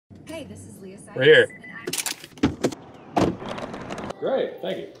Hi, this is Leah Sykes. Right here. And Great,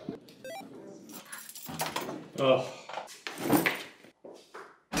 thank you. Oh.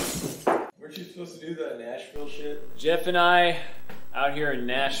 Weren't you supposed to do that Nashville shit? Jeff and I out here in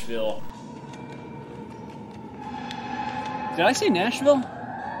Nashville. Did I say Nashville?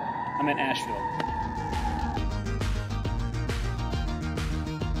 I meant Asheville.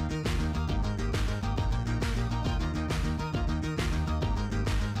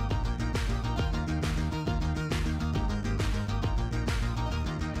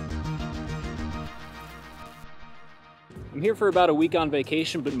 I'm here for about a week on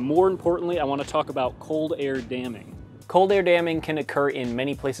vacation, but more importantly, I want to talk about cold air damming. Cold air damming can occur in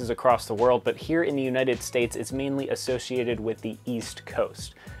many places across the world, but here in the United States, it's mainly associated with the East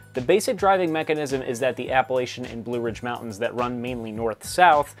Coast. The basic driving mechanism is that the Appalachian and Blue Ridge Mountains that run mainly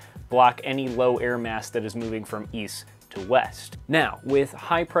north-south block any low air mass that is moving from east to west. Now, with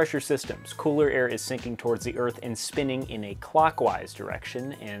high pressure systems, cooler air is sinking towards the Earth and spinning in a clockwise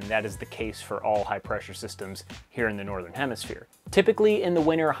direction, and that is the case for all high pressure systems here in the Northern Hemisphere. Typically in the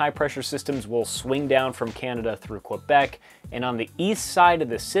winter, high pressure systems will swing down from Canada through Quebec, and on the east side of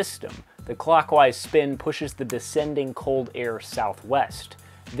the system, the clockwise spin pushes the descending cold air southwest.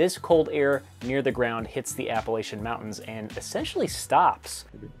 This cold air near the ground hits the Appalachian Mountains and essentially stops.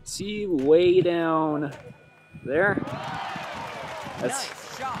 See way down there? That's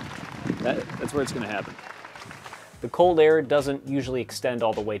where it's going to happen. The cold air doesn't usually extend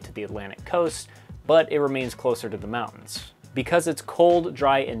all the way to the Atlantic coast, but it remains closer to the mountains. Because it's cold,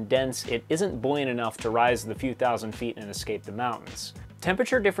 dry, and dense, it isn't buoyant enough to rise the few thousand feet and escape the mountains.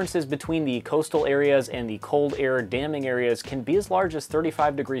 Temperature differences between the coastal areas and the cold air damming areas can be as large as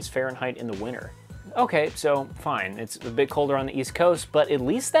 35 degrees Fahrenheit in the winter. Okay, so fine, it's a bit colder on the East Coast, but at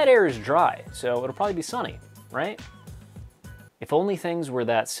least that air is dry, so it'll probably be sunny, right? If only things were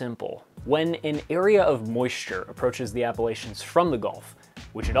that simple. When an area of moisture approaches the Appalachians from the Gulf,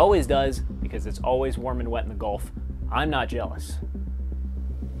 which it always does because it's always warm and wet in the Gulf, I'm not jealous.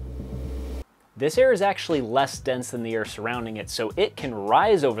 This air is actually less dense than the air surrounding it, so it can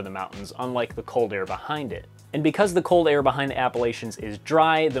rise over the mountains, unlike the cold air behind it. And because the cold air behind the Appalachians is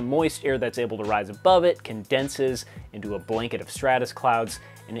dry, the moist air that's able to rise above it condenses into a blanket of stratus clouds,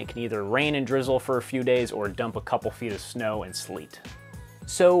 and it can either rain and drizzle for a few days or dump a couple feet of snow and sleet.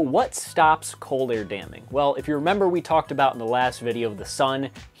 So what stops cold air damming? Well, if you remember, we talked about in the last video the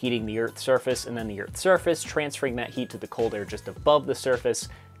sun heating the Earth's surface and then the Earth's surface transferring that heat to the cold air just above the surface.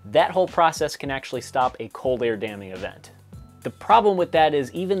 That whole process can actually stop a cold air damming event. The problem with that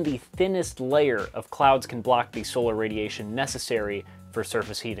is even the thinnest layer of clouds can block the solar radiation necessary for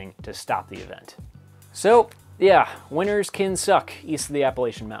surface heating to stop the event. So yeah, winters can suck east of the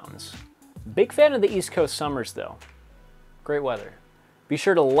Appalachian Mountains. Big fan of the East Coast summers though. Great weather. Be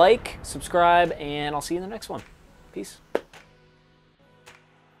sure to like, subscribe, and I'll see you in the next one. Peace.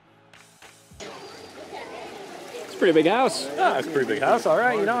 It's a pretty big house. Oh, it's a pretty big house, all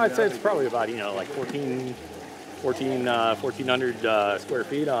right. You know, I'd say it's probably about, you know, like 1,400 square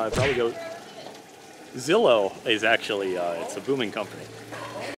feet. I'd probably go. Zillow is actually, it's a booming company.